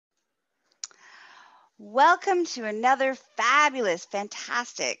Welcome to another fabulous,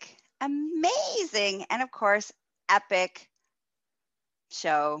 fantastic, amazing, and of course, epic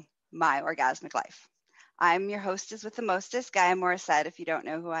show, My Orgasmic Life. I'm your hostess with the mostest, Gaia Morrissette, if you don't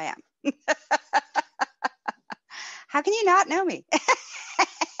know who I am. How can you not know me?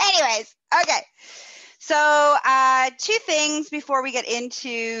 Anyways, okay. So two things before we get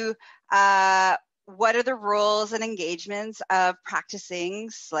into what are the rules and engagements of practicing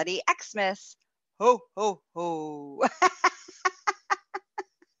sluttyxmas. Ho, ho, ho.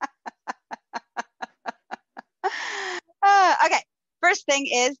 Okay, first thing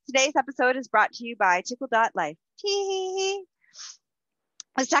is today's episode is brought to you by ticklelife.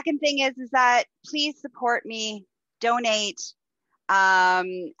 The second thing is that please support me, donate,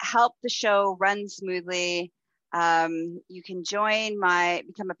 help the show run smoothly. You can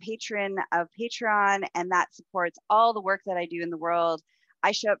become a patron of Patreon, and that supports all the work that I do in the world.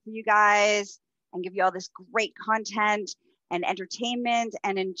 I show up for you guys and give you all this great content and entertainment.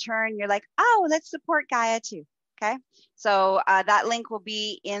 And in turn, you're like, oh, let's support Gaia too. Okay. So that link will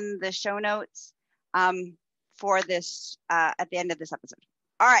be in the show notes for this at the end of this episode.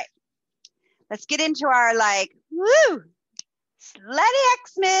 All right. Let's get into our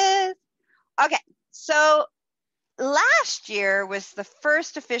sluttyxmas. Okay. So last year was the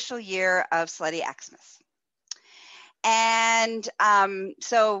first official year of sluttyxmas. And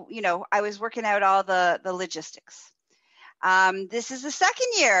so, I was working out all the logistics. This is the second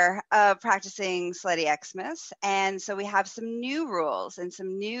year of practicing sluttyxmas. And so we have some new rules and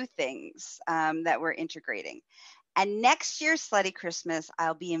some new things that we're integrating. And next year's Sluttyxmas,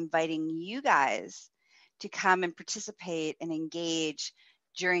 I'll be inviting you guys to come and participate and engage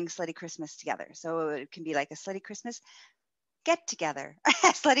during Sluttyxmas together. So it can be like a Sluttyxmas get together,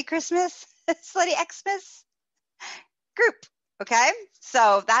 Sluttyxmas, Sluttyxmas group. Okay.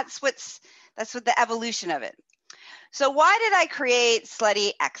 So that's what the evolution of it. So why did I create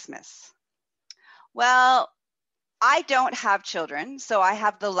sluttyxmas? Well, I don't have children, so I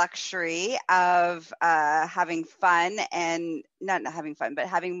have the luxury of having fun, and not having fun, but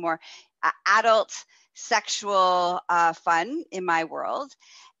having more adult sexual fun in my world.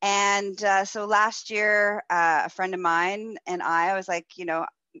 And so last year, a friend of mine and I was like,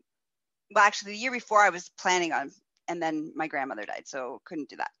 actually the year before I was planning on, and then my grandmother died, so couldn't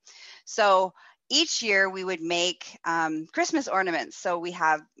do that. So each year we would make Christmas ornaments. So we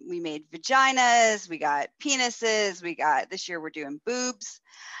made vaginas, we got penises, this year we're doing boobs,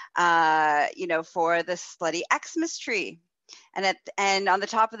 for the sluttyxmas tree. And on the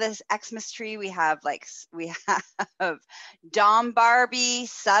top of this Xmas tree, we have Dom Barbie,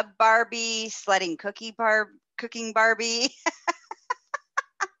 Sub Barbie, Sledding Cooking Barbie.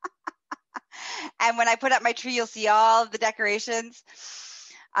 And when I put up my tree, you'll see all of the decorations.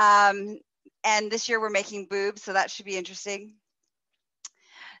 And this year we're making boobs, so that should be interesting.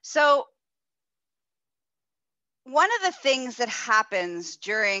 So one of the things that happens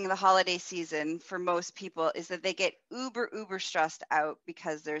during the holiday season for most people is that they get uber stressed out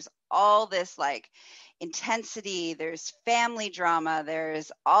because there's all this intensity, there's family drama,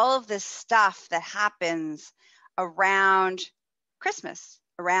 there's all of this stuff that happens around Christmas,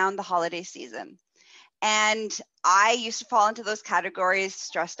 around the holiday season. And I used to fall into those categories,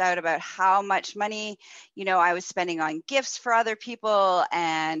 stressed out about how much money, I was spending on gifts for other people,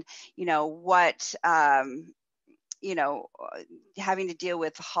 and, having to deal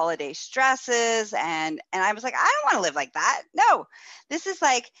with holiday stresses. And I was like, I don't want to live like that. No, this is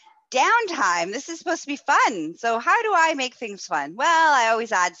downtime. This is supposed to be fun. So how do I make things fun? Well, I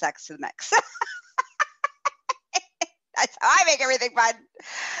always add sex to the mix. That's how I make everything fun.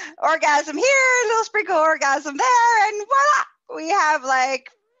 Orgasm here, a little sprinkle orgasm there, and voila! We have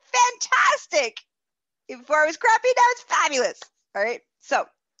fantastic. Before it was crappy, now it's fabulous. All right. So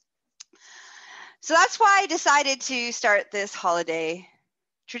that's why I decided to start this holiday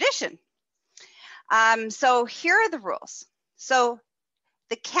tradition. So here are the rules. So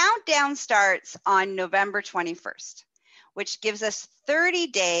the countdown starts on November 21st, which gives us 30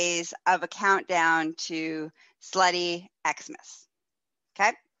 days of a countdown to sluttyxmas.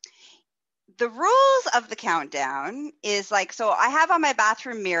 Okay. The rules of the countdown is so I have on my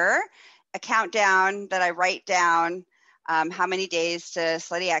bathroom mirror a countdown that I write down how many days to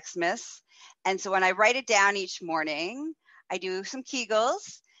sluttyxmas. And so when I write it down each morning, I do some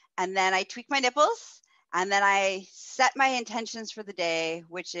Kegels, and then I tweak my nipples, and then I set my intentions for the day,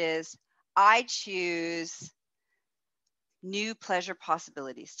 which is I choose new pleasure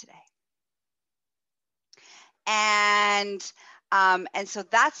possibilities today. And so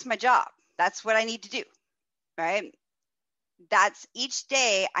that's my job. That's what I need to do, right? that's each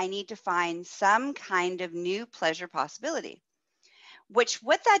day I need to find some kind of new pleasure possibility, which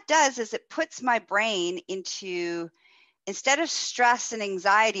what that does is it puts my brain into, instead of stress and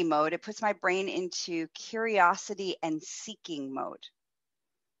anxiety mode, it puts my brain into curiosity and seeking mode,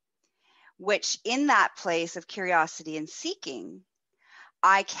 which in that place of curiosity and seeking,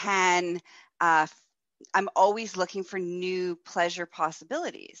 I can, I'm always looking for new pleasure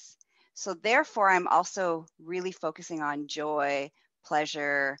possibilities. So therefore, I'm also really focusing on joy,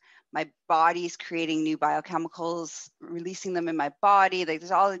 pleasure. My body's creating new biochemicals, releasing them in my body. Like,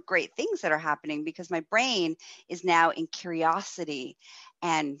 there's all the great things that are happening because my brain is now in curiosity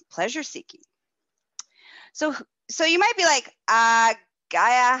and pleasure seeking. So you might be like,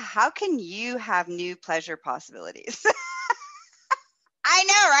 Gaia, how can you have new pleasure possibilities? I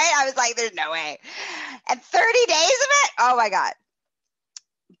know, right? I was like, there's no way. And 30 days of it? Oh my God.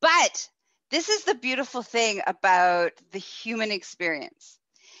 But this is the beautiful thing about the human experience,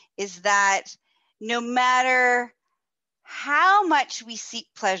 is that no matter how much we seek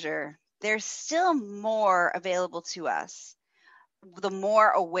pleasure, there's still more available to us the more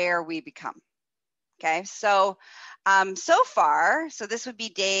aware we become. Okay, so so far, so this would be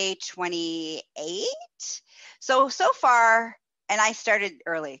day 28. So far, and I started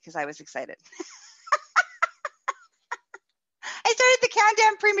early because I was excited. I started the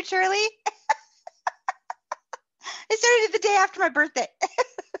countdown prematurely. I started the day after my birthday.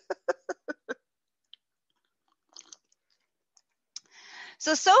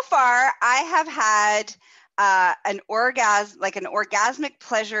 So far, I have had an orgasm, like an orgasmic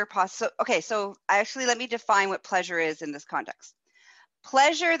pleasure. So actually, let me define what pleasure is in this context.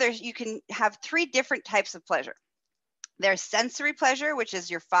 Pleasure, you can have three different types of pleasure. There's sensory pleasure, which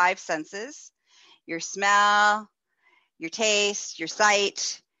is your 5 senses: your smell, your taste, your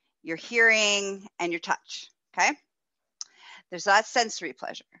sight, your hearing, and your touch. Okay? There's that sensory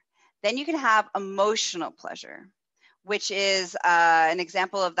pleasure. Then you can have emotional pleasure, which is an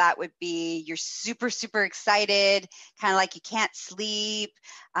example of that would be you're super, super excited, kind of like you can't sleep.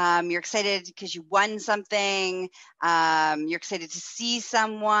 You're excited because you won something. You're excited to see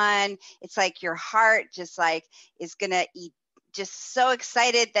someone. It's like your heart just like is going to eat, just so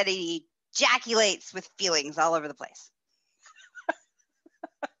excited that it ejaculates with feelings all over the place.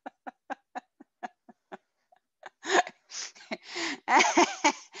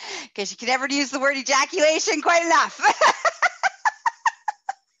 Because you can never use the word ejaculation quite enough.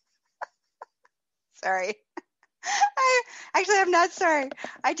 Sorry. I'm not sorry.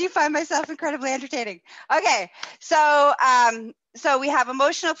 I do find myself incredibly entertaining. Okay, so we have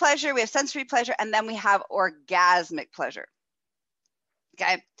emotional pleasure, we have sensory pleasure, and then we have orgasmic pleasure.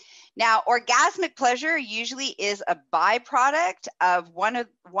 Okay. Now, orgasmic pleasure usually is a byproduct of one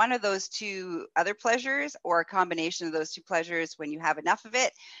of those two other pleasures, or a combination of those two pleasures. When you have enough of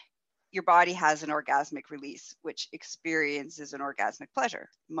it, your body has an orgasmic release, which experiences an orgasmic pleasure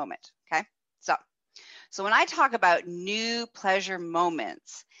moment. Okay. So when I talk about new pleasure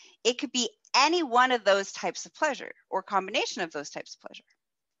moments, it could be any one of those types of pleasure or combination of those types of pleasure.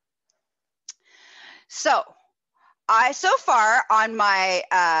 So far on my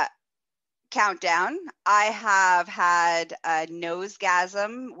countdown, I have had a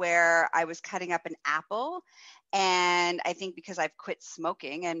nosegasm where I was cutting up an apple, and I think because I've quit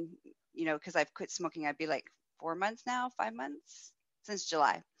smoking, and because I've quit smoking, I'd be like 4 months now, 5 months since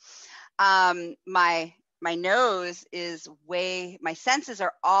July. My nose is my senses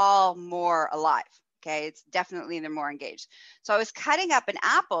are all more alive. Okay, it's definitely, they're more engaged. So I was cutting up an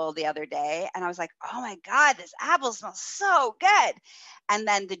apple the other day, and I was like, oh my God, this apple smells so good. And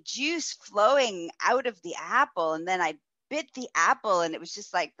then the juice flowing out of the apple, and then I bit the apple, and it was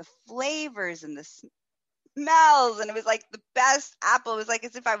just like the flavors and the smells, and it was like the best apple. It was like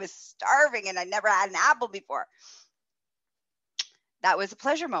as if I was starving and I never had an apple before. That was a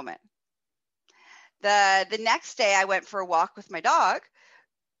pleasure moment. The next day I went for a walk with my dog,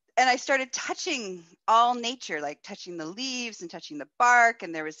 and I started touching all nature, like touching the leaves and touching the bark.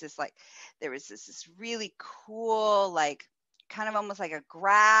 And there was this really cool, like kind of almost like a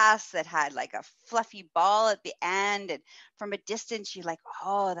grass that had like a fluffy ball at the end. And from a distance, you're like,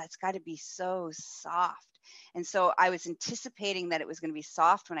 oh, that's got to be so soft. And so I was anticipating that it was going to be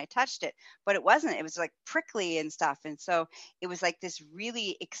soft when I touched it, but it wasn't. It was like prickly and stuff. And so it was like this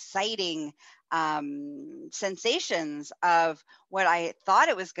really exciting sensations of what I thought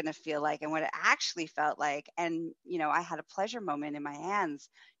it was going to feel like and what it actually felt like. And, I had a pleasure moment in my hands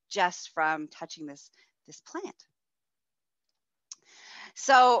just from touching this plant.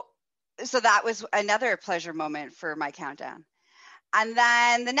 So that was another pleasure moment for my countdown. And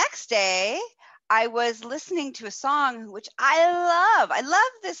then the next day, I was listening to a song, which I love. I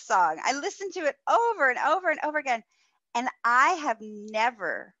love this song. I listen to it over and over and over again. And I have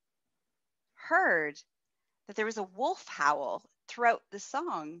never heard that there was a wolf howl throughout the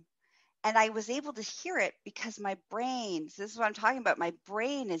song. And I was able to hear it because my brain, so this is what I'm talking about. My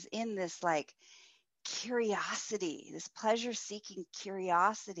brain is in this like curiosity, this pleasure seeking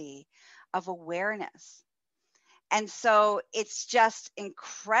curiosity of awareness. And so it's just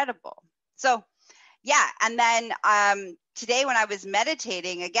incredible. So yeah. And then today when I was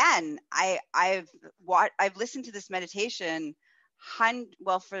meditating again, I've listened to this meditation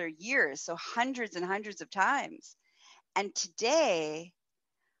for years, so hundreds and hundreds of times. And today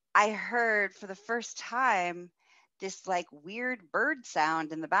I heard for the first time this like weird bird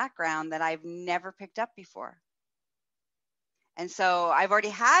sound in the background that I've never picked up before. And so I've already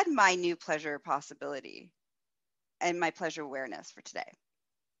had my new pleasure possibility and my pleasure awareness for today.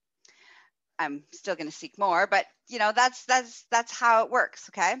 I'm still going to seek more, but that's how it works.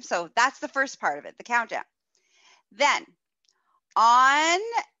 Okay. So that's the first part of it, the countdown. Then on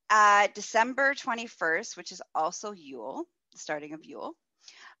December 21st, which is also Yule, the starting of Yule,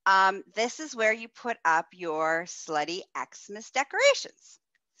 this is where you put up your sluttyxmas decorations.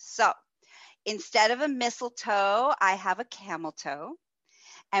 So instead of a mistletoe, I have a camel toe.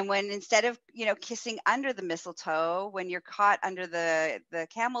 And instead of, kissing under the mistletoe, when you're caught under the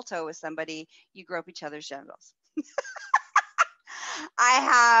camel toe with somebody, you grope each other's genitals.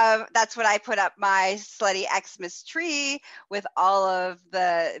 That's what I put up my sluttyxmas tree with all of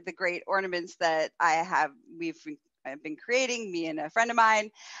the great ornaments that I've been creating, me and a friend of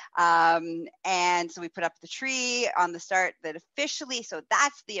mine. And so we put up the tree on the start so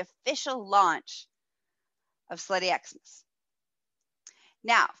that's the official launch of sluttyxmas.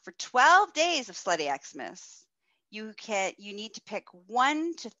 Now, for 12 days of sluttyxmas, you need to pick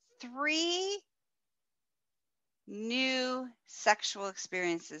 1 to 3 new sexual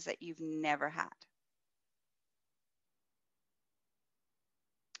experiences that you've never had.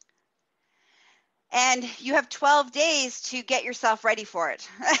 And you have 12 days to get yourself ready for it.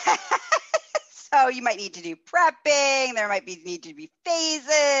 So you might need to do prepping. There might need to be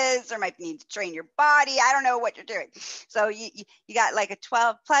phases. There might need to train your body. I don't know what you're doing. So you got like a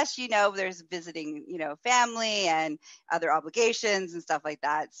 12 plus, there's visiting, family and other obligations and stuff like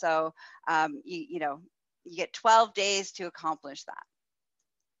that. So, you get 12 days to accomplish that.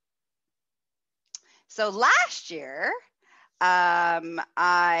 So last year,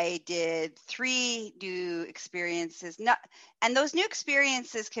 I did 3 new experiences. And those new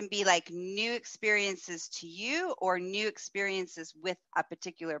experiences can be like new experiences to you or new experiences with a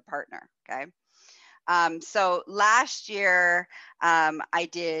particular partner. Okay. So last year, I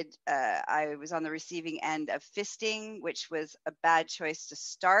was on the receiving end of fisting, which was a bad choice to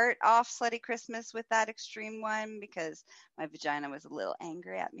start off sluttyxmas with that extreme one because my vagina was a little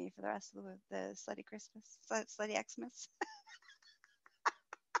angry at me for the rest of the sluttyxmas.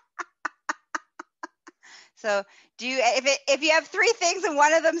 So if you have 3 things and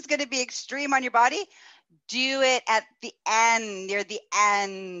one of them is going to be extreme on your body, do it at the end, near the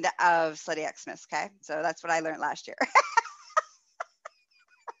end of sluttyxmas. Okay. So that's what I learned last year.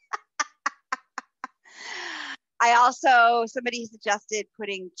 Somebody suggested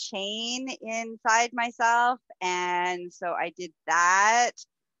putting chain inside myself. And so I did that,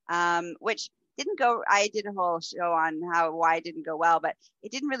 which didn't go, I did a whole show on why it didn't go well, but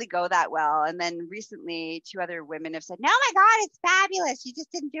it didn't really go that well. And then recently 2 other women have said, "No, my God, it's fabulous. You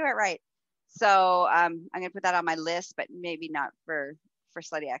just didn't do it right." So I'm going to put that on my list, but maybe not for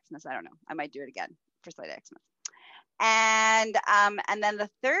sluttyxmas. I don't know. I might do it again for sluttyxmas. And then the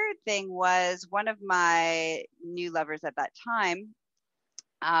third thing was one of my new lovers at that time.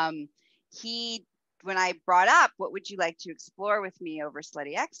 When I brought up, what would you like to explore with me over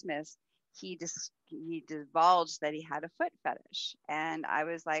sluttyxmas? He divulged that he had a foot fetish. And I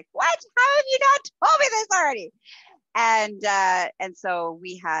was like, "What? How have you not told me this already?" And so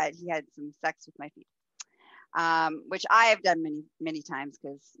he had some sex with my feet, which I have done many, many times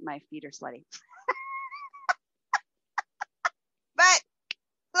because my feet are slutty. But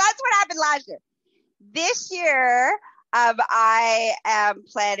that's what happened last year. This year, I am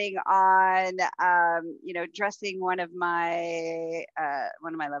planning on, dressing one of my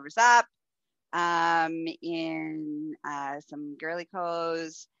lovers up in some girly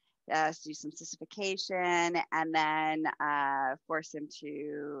clothes, do some sissification, and then force him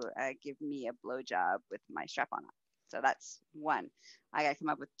to give me a blowjob with my strap-on on. So that's one. I got to come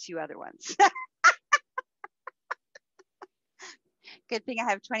up with 2 other ones. Good thing I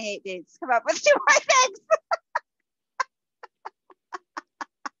have 28 days to come up with 2 more things.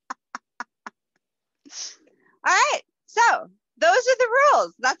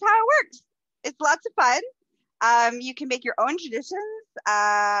 rules. That's how it works. It's lots of fun. You can make your own traditions.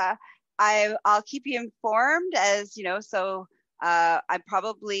 I'll keep you informed as, so I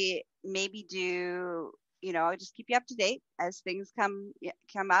probably maybe do, I'll just keep you up to date as things come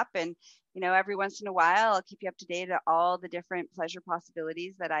up. And, every once in a while, I'll keep you up to date on all the different pleasure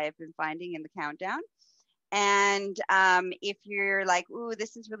possibilities that I have been finding in the countdown. And if you're like, ooh,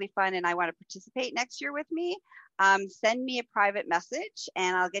 this is really fun and I want to participate next year with me, send me a private message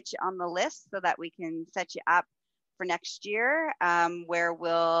and I'll get you on the list so that we can set you up for next year, where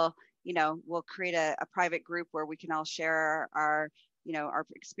we'll create a private group where we can all share our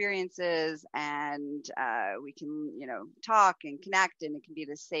experiences, and we can, talk and connect, and it can be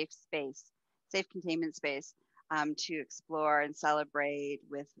this safe containment space to explore and celebrate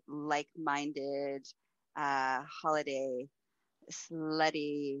with like-minded holiday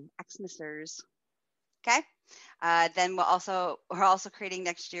slutty Xmasers. Okay. Then we're also creating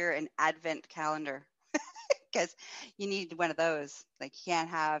next year an advent calendar, because you need one of those. Like, you can't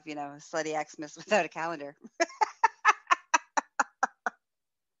have, slutty Xmas without a calendar.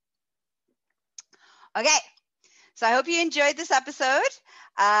 Okay. So I hope you enjoyed this episode.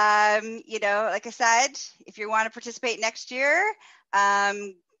 Like I said, if you want to participate next year,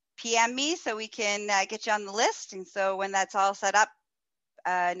 PM me so we can get you on the list. And so when that's all set up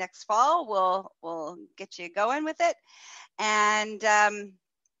next fall, we'll get you going with it, and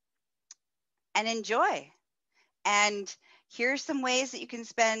enjoy. And here's some ways that you can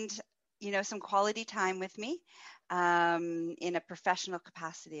spend, some quality time with me in a professional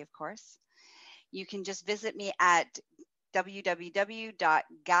capacity, of course. You can just visit me at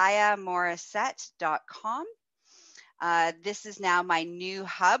www.gaiamorrissette.com. This is now my new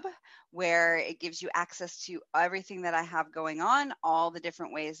hub, where it gives you access to everything that I have going on, all the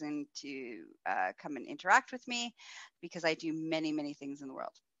different ways to come and interact with me, because I do many, many things in the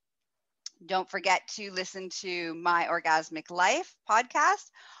world. Don't forget to listen to my Orgasmic Life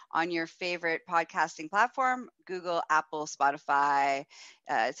podcast on your favorite podcasting platform: Google, Apple, Spotify.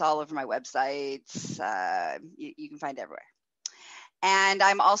 It's all over my websites. You can find it everywhere. And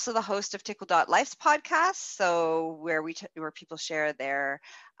I'm also the host of Ticklelife's podcast, so where people share their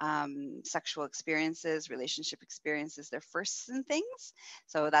sexual experiences, relationship experiences, their firsts and things.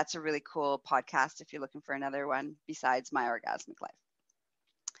 So that's a really cool podcast if you're looking for another one besides my Orgasmic Life.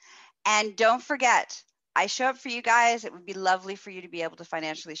 And don't forget, I show up for you guys. It would be lovely for you to be able to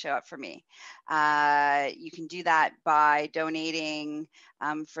financially show up for me. You can do that by donating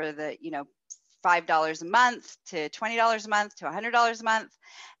for the, $5 a month to $20 a month to $100 a month.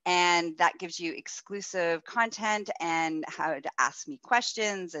 And that gives you exclusive content and how to ask me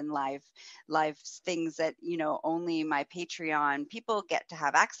questions and live things that, only my Patreon people get to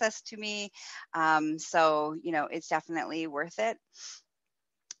have access to me. So, it's definitely worth it.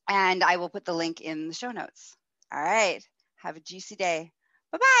 And I will put the link in the show notes. All right. Have a juicy day.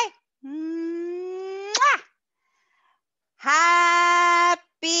 Bye-bye. Mwah! Happy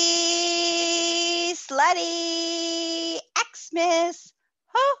Slutty Xmas.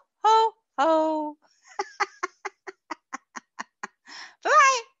 Ho, ho, ho.